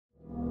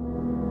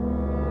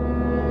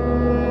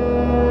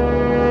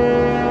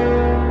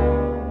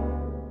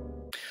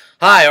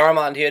Hi,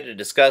 Armand here to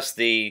discuss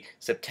the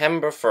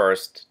September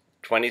 1st,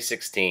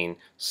 2016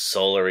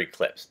 solar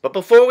eclipse. But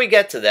before we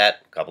get to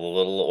that, a couple of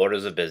little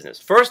orders of business.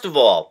 First of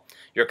all,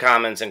 your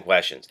comments and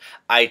questions.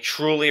 I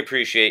truly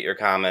appreciate your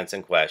comments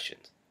and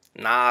questions.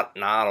 Not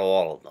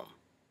all of them,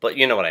 but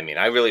you know what I mean.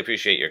 I really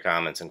appreciate your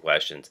comments and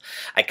questions.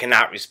 I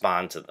cannot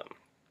respond to them.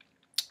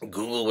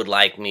 Google would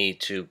like me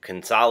to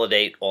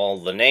consolidate all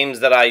the names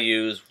that I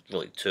use,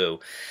 really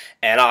two,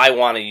 and I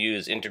want to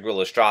use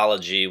integral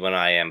astrology when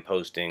I am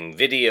posting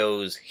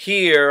videos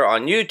here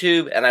on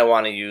YouTube, and I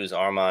want to use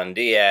Armand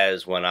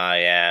Diaz when I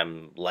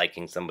am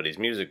liking somebody's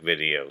music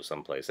video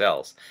someplace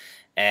else.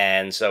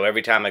 And so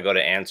every time I go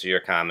to answer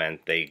your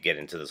comment, they get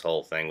into this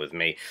whole thing with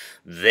me.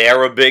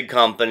 They're a big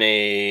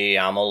company,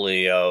 I'm a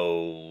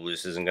Leo,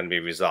 this isn't going to be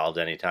resolved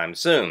anytime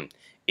soon.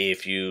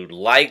 If you'd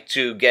like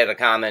to get a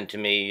comment to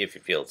me, if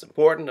you feel it's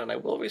important, and I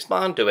will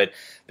respond to it,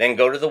 then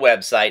go to the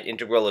website,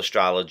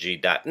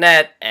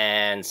 integralastrology.net,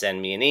 and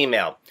send me an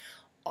email.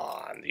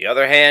 On the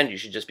other hand, you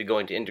should just be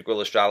going to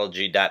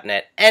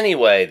integralastrology.net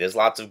anyway. There's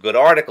lots of good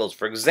articles.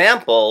 For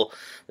example,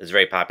 there's a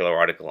very popular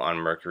article on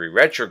Mercury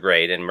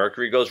retrograde, and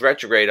Mercury goes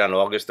retrograde on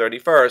August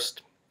 31st.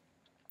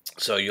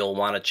 So you'll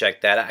want to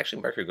check that out.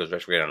 Actually, Mercury goes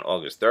retrograde on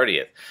August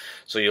 30th,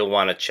 so you'll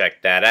want to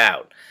check that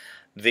out.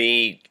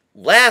 The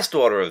last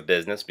order of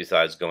business,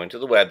 besides going to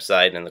the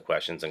website and the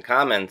questions and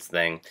comments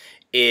thing,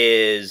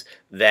 is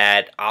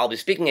that I'll be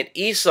speaking at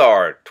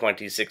ESAR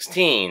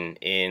 2016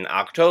 in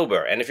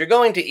October. And if you're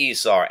going to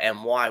ESAR,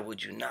 and why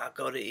would you not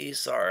go to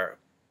ESAR?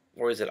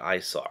 Or is it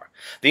ISAR?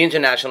 The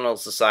International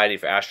Society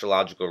for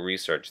Astrological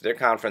Research, their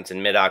conference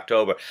in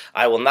mid-October.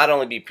 I will not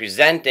only be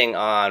presenting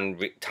on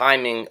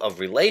timing of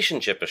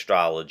relationship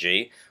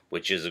astrology,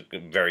 which is a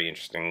very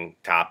interesting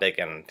topic,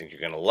 and I think you're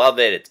going to love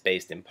it. It's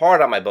based in part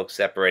on my book,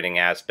 Separating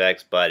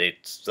Aspects, but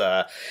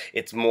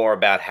it's more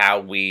about how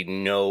we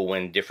know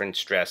when different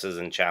stresses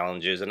and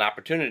challenges and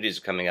opportunities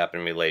are coming up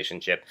in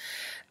relationship.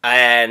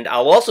 And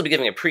I'll also be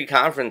giving a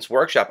pre-conference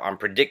workshop on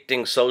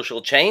predicting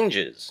social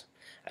changes.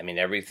 I mean,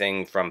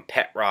 everything from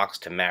pet rocks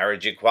to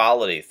marriage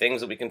equality,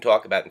 things that we can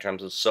talk about in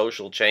terms of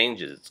social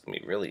changes. It's going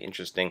to be really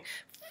interesting,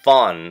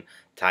 fun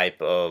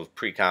type of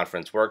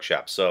pre-conference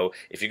workshop. So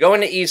if you're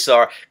going to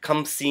ESAR,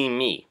 come see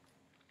me.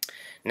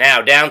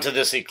 Now, down to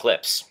this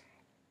eclipse.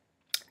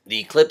 The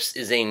eclipse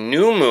is a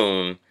new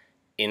moon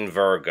in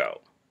Virgo.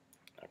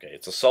 Okay,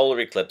 it's a solar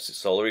eclipse.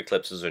 Solar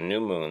eclipses are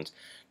new moons.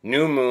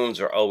 New moons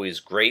are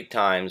always great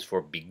times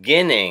for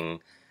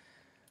beginning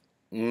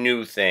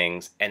new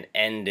things and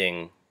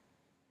ending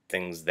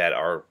things that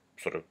are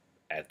sort of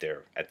at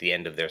the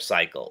end of their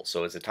cycle.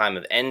 So it's a time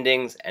of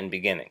endings and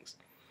beginnings.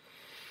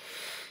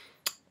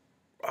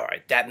 All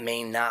right, that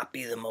may not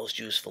be the most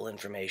useful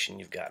information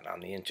you've gotten on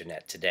the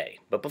internet today.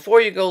 But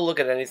before you go look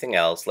at anything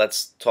else,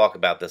 let's talk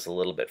about this a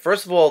little bit.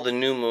 First of all, the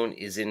new moon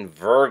is in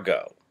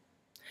Virgo.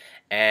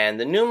 And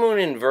the new moon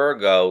in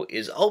Virgo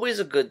is always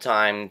a good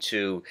time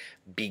to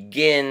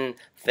begin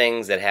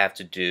things that have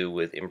to do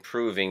with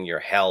improving your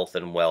health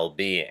and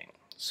well-being.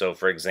 So,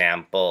 for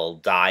example,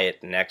 diet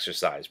and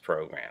exercise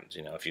programs.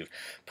 You know, if you've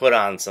put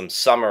on some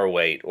summer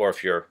weight, or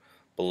if you're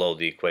below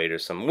the equator,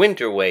 some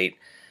winter weight,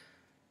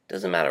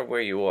 doesn't matter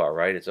where you are,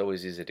 right? It's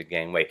always easy to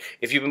gain weight.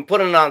 If you've been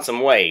putting on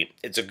some weight,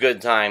 it's a good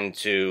time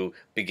to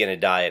begin a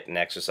diet and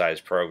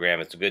exercise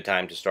program. It's a good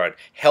time to start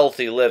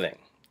healthy living.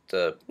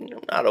 It's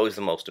not always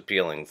the most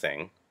appealing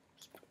thing.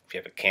 If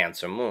you have a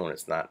Cancer moon,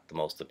 it's not the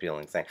most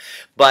appealing thing.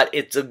 But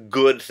it's a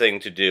good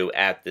thing to do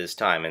at this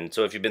time. And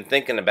so if you've been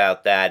thinking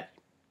about that,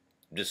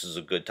 this is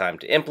a good time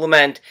to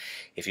implement.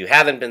 If you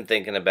haven't been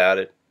thinking about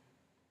it,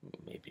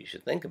 maybe you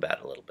should think about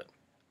it a little bit.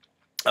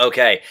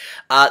 Okay,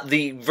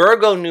 the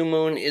Virgo new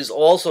moon is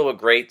also a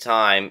great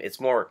time.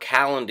 It's more a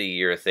calendar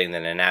year thing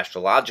than an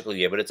astrological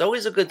year, but it's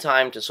always a good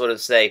time to sort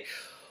of say,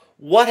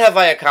 what have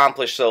I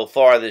accomplished so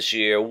far this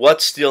year?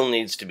 What still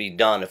needs to be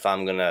done if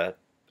I'm going to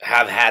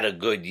have had a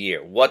good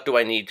year? What do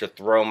I need to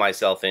throw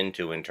myself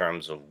into in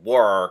terms of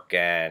work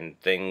and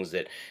things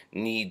that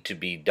need to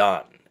be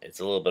done? It's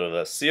a little bit of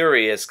a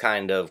serious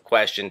kind of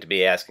question to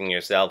be asking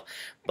yourself,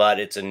 but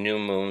it's a new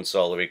moon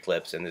solar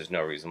eclipse, and there's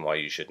no reason why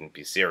you shouldn't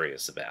be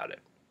serious about it.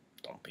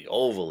 Don't be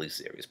overly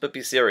serious, but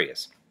be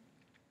serious.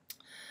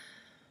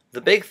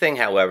 The big thing,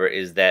 however,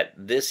 is that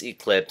this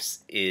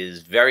eclipse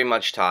is very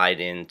much tied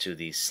into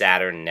the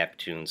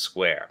Saturn-Neptune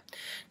square.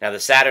 Now, the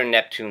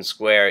Saturn-Neptune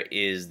square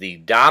is the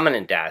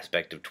dominant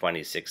aspect of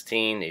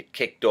 2016. It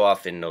kicked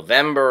off in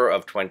November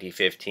of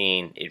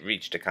 2015. It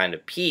reached a kind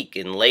of peak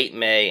in late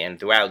May and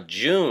throughout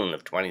June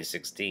of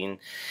 2016.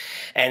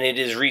 And it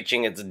is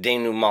reaching its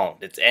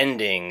denouement, its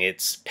ending,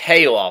 its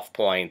payoff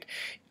point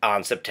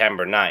on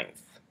September 9th.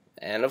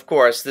 And of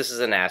course, this is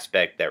an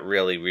aspect that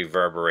really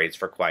reverberates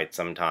for quite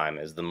some time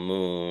as the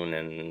moon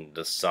and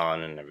the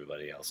sun and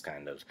everybody else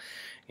kind of,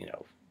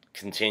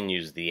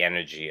 continues the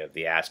energy of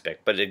the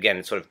aspect. But again,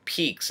 it sort of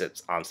peaks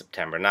on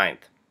September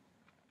 9th.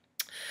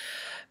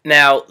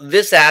 Now,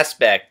 this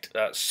aspect,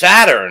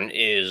 Saturn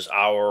is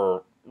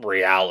our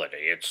reality.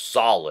 It's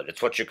solid.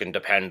 It's what you can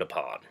depend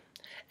upon.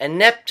 And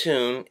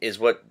Neptune is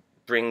what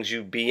brings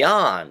you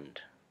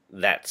beyond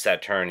that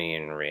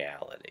Saturnian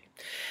reality.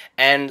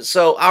 And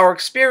so our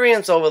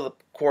experience over the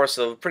course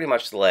of pretty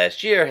much the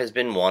last year has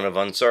been one of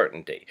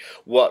uncertainty.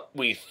 What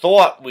we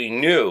thought we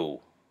knew,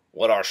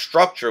 what our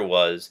structure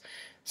was,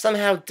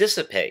 somehow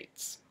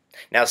dissipates.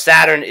 Now,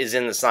 Saturn is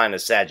in the sign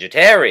of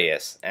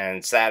Sagittarius,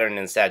 and Saturn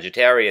in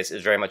Sagittarius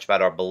is very much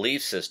about our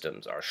belief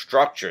systems, our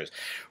structures,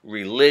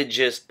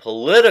 religious,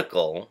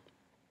 political,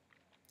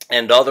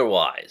 and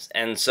otherwise.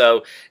 And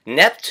so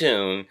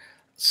Neptune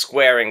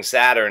squaring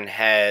Saturn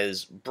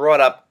has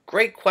brought up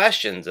great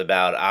questions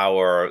about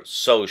our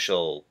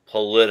social,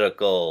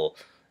 political,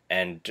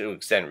 and to an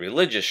extent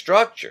religious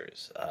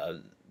structures.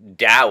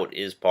 Doubt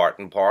is part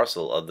and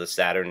parcel of the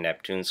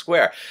Saturn-Neptune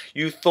square.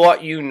 You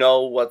thought you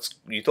knew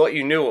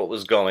what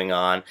was going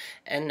on,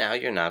 and now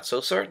you're not so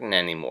certain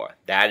anymore.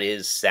 That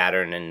is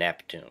Saturn and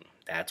Neptune.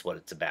 That's what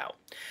it's about.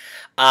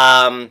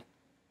 I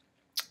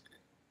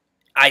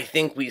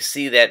think we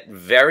see that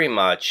very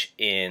much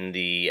in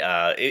the,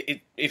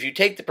 if you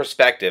take the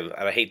perspective,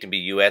 and I hate to be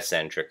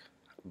U.S.-centric,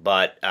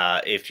 but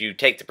if you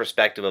take the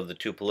perspective of the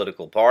two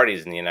political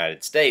parties in the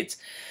United States,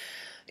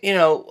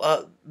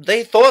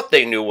 they thought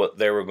they knew what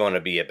they were going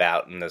to be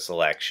about in this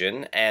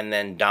election, and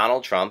then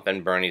Donald Trump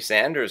and Bernie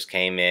Sanders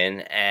came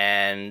in,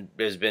 and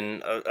there's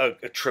been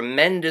a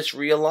tremendous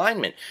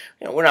realignment.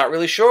 We're not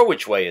really sure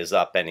which way is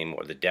up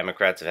anymore. The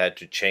Democrats have had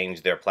to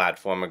change their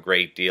platform a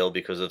great deal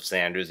because of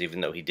Sanders,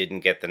 even though he didn't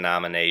get the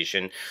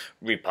nomination.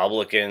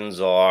 Republicans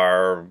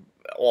are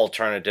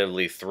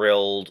alternatively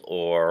thrilled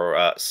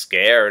or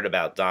scared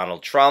about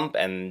Donald Trump,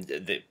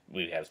 and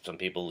we have some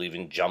people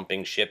even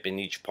jumping ship in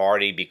each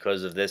party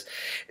because of this.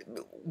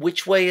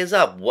 Which way is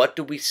up? What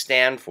do we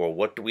stand for?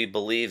 What do we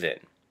believe in?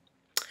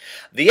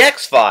 The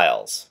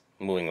X-Files,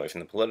 moving away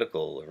from the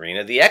political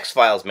arena, the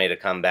X-Files made a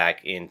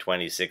comeback in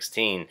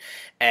 2016,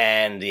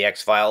 and the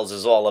X-Files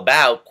is all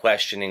about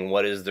questioning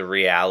what is the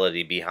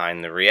reality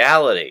behind the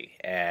reality.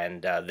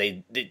 And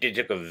they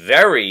took a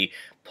very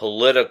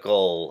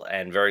political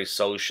and very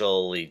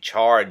socially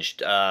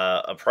charged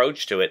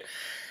approach to it.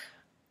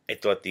 I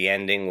thought the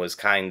ending was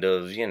kind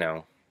of,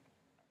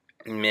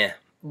 meh.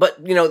 But,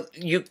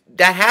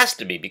 that has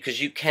to be,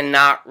 because you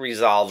cannot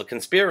resolve a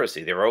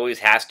conspiracy. There always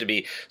has to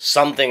be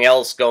something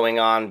else going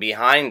on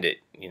behind it.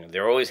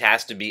 There always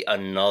has to be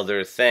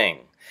another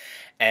thing.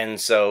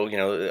 And so,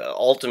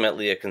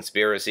 ultimately a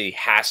conspiracy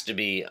has to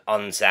be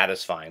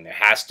unsatisfying. There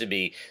has to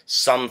be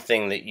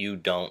something that you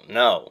don't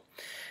know.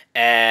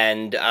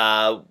 And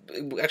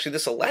actually,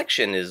 this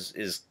election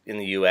is in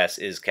the U.S.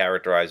 is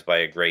characterized by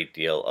a great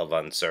deal of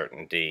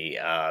uncertainty.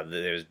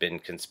 There's been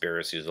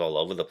conspiracies all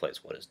over the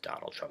place. What is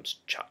Donald Trump's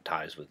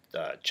ties with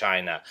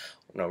China?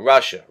 No,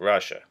 Russia.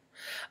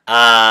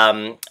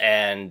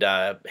 And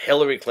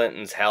Hillary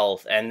Clinton's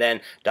health, and then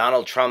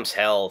Donald Trump's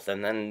health,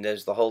 and then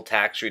there's the whole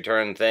tax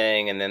return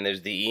thing, and then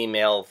there's the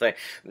email thing.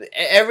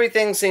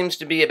 Everything seems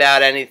to be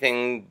about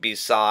anything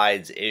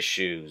besides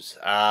issues.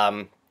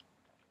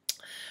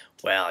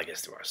 Well, I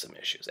guess there are some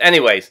issues.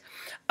 Anyways,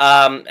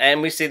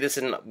 and we see this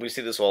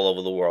all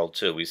over the world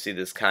too. We see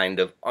this kind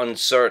of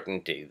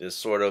uncertainty, this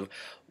sort of,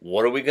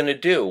 what are we going to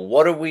do?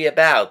 What are we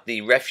about? The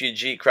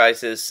refugee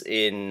crisis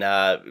in,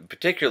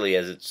 particularly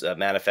as it's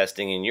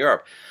manifesting in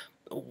Europe.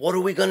 What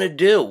are we going to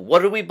do?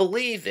 What do we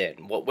believe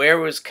in?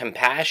 Where is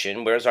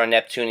compassion? Where's our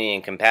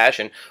Neptunian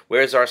compassion?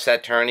 Where's our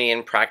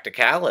Saturnian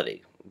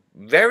practicality?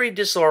 Very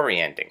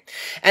disorienting.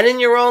 And in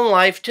your own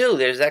life too,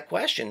 there's that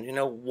question,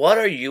 what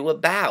are you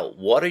about?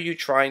 What are you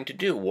trying to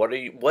do? What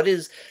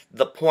is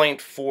the point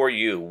for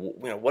you?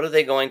 What are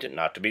they going to,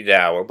 not to be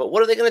dour, but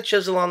what are they going to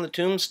chisel on the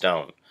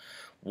tombstone?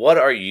 What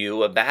are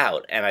you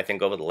about? And I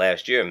think over the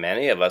last year,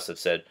 many of us have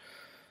said,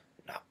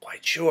 not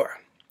quite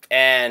sure.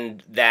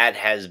 And that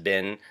has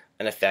been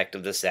an effect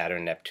of the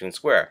Saturn-Neptune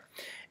square.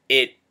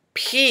 It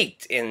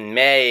peaked in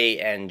May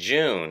and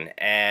June,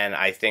 and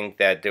I think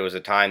that there was a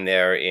time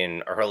there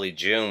in early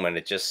June when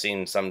it just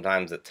seemed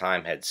sometimes that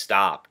time had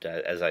stopped.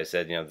 As I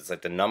said, it's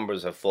like the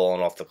numbers have fallen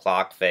off the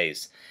clock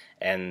face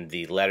and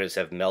the letters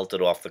have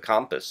melted off the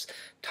compass.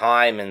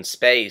 Time and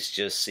space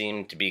just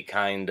seem to be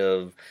kind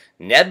of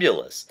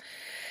nebulous.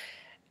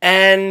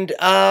 And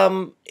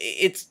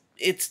it's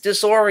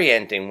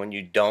disorienting when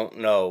you don't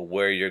know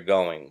where you're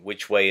going,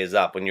 which way is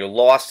up, when you're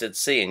lost at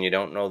sea and you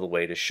don't know the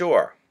way to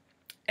shore.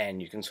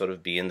 And you can sort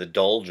of be in the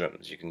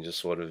doldrums. You can just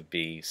sort of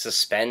be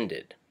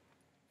suspended.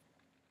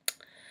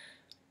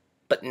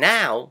 But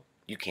now,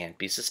 you can't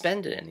be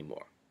suspended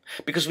anymore.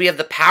 Because we have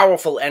the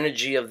powerful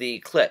energy of the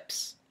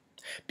eclipse.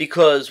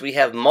 Because we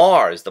have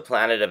Mars, the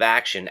planet of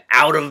action,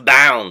 out of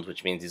bounds,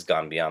 which means he's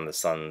gone beyond the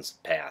sun's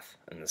path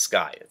in the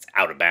sky. It's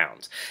out of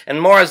bounds. And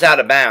Mars out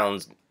of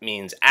bounds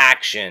means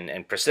action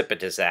and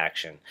precipitous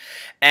action.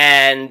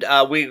 And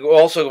we're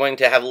also going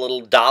to have a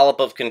little dollop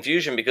of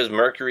confusion because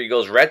Mercury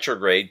goes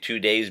retrograde 2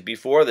 days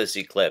before this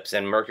eclipse,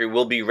 and Mercury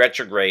will be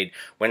retrograde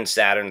when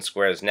Saturn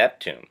squares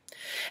Neptune.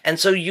 And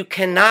so you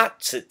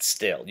cannot sit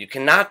still. You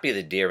cannot be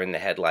the deer in the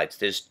headlights.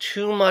 There's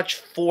too much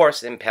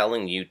force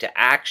impelling you to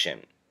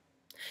action.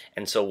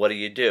 And so what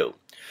do?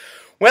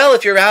 Well,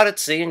 if you're out at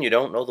sea and you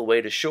don't know the way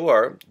to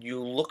shore,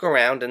 you look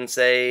around and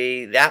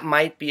say, that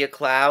might be a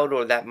cloud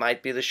or that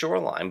might be the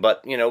shoreline.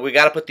 But, we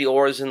got to put the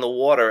oars in the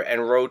water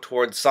and row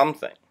towards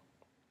something.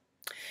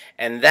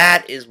 And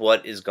that is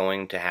what is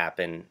going to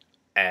happen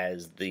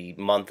as the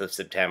month of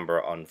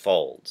September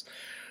unfolds.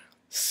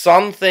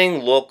 Something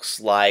looks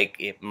like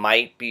it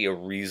might be a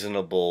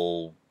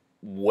reasonable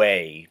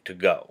way to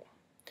go.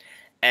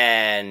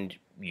 And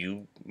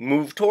you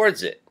move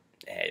towards it.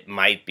 It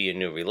might be a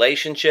new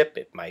relationship.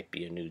 It might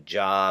be a new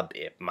job.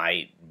 It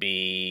might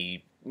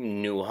be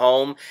new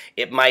home.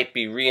 It might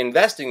be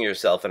reinvesting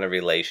yourself in a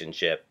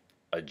relationship,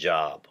 a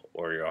job,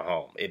 or your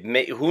home.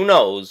 Who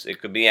knows?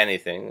 It could be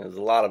anything. There's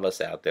a lot of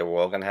us out there.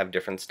 We're all going to have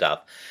different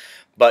stuff.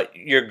 But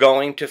you're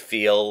going to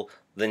feel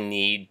the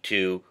need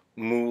to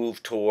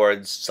move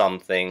towards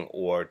something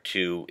or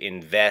to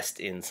invest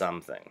in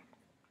something.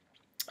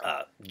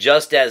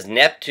 Just as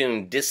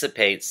Neptune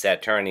dissipates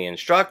Saturnian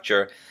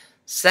structure,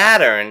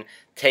 Saturn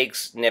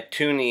takes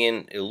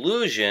Neptunian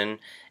illusion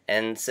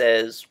and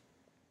says,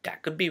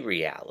 that could be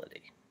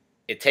reality.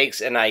 It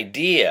takes an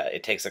idea,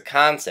 it takes a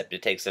concept,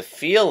 it takes a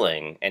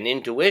feeling, an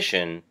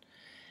intuition,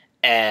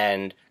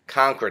 and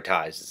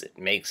concretizes it,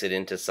 makes it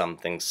into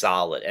something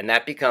solid. And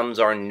that becomes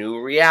our new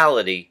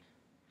reality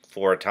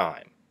for a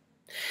time.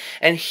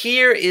 And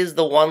here is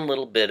the one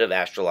little bit of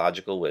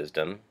astrological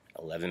wisdom.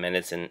 11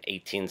 minutes and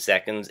 18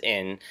 seconds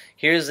in.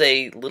 Here's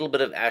a little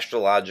bit of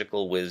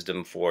astrological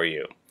wisdom for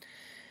you.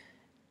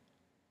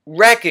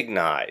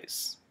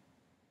 Recognize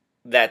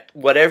that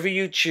whatever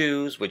you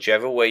choose,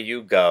 whichever way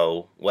you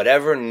go,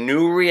 whatever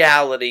new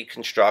reality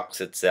constructs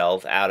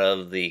itself out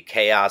of the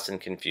chaos and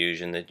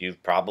confusion that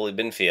you've probably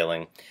been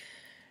feeling,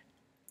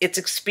 it's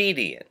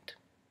expedient.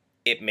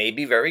 It may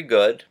be very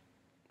good.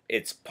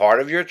 It's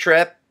part of your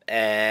trip,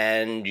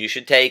 and you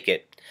should take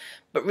it.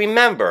 But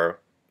remember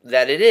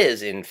that it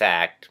is, in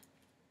fact,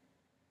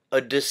 a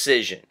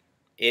decision.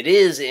 It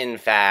is, in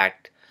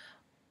fact,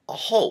 a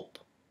hope.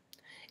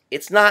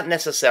 It's not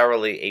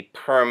necessarily a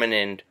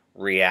permanent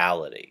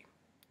reality.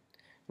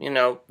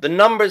 The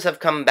numbers have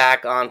come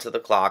back onto the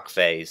clock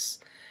face,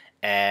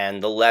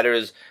 and the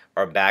letters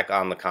are back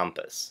on the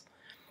compass.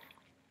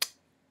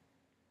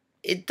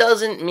 It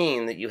doesn't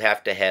mean that you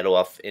have to head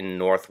off in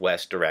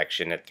northwest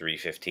direction at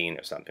 3:15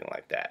 or something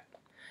like that.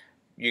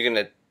 You're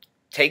going to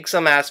take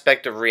some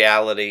aspect of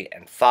reality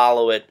and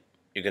follow it.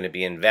 You're going to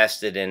be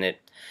invested in it.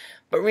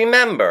 But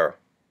remember,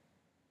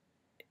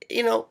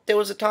 there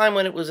was a time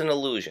when it was an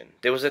illusion.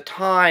 There was a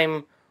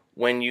time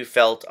when you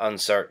felt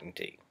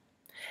uncertainty.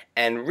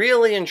 And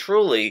really and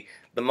truly,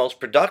 the most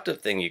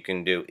productive thing you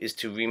can do is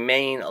to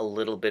remain a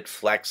little bit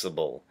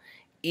flexible,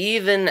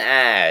 even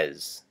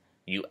as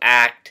you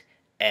act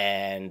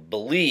and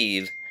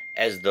believe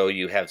as though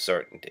you have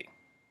certainty.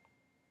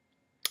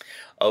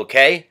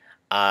 Okay?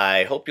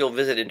 I hope you'll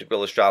visit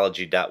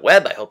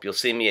integralastrology.web. I hope you'll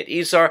see me at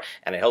ESAR,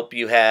 and I hope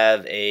you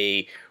have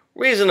a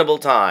reasonable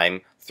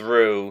time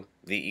through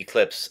the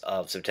eclipse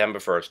of September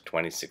 1st,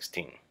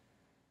 2016.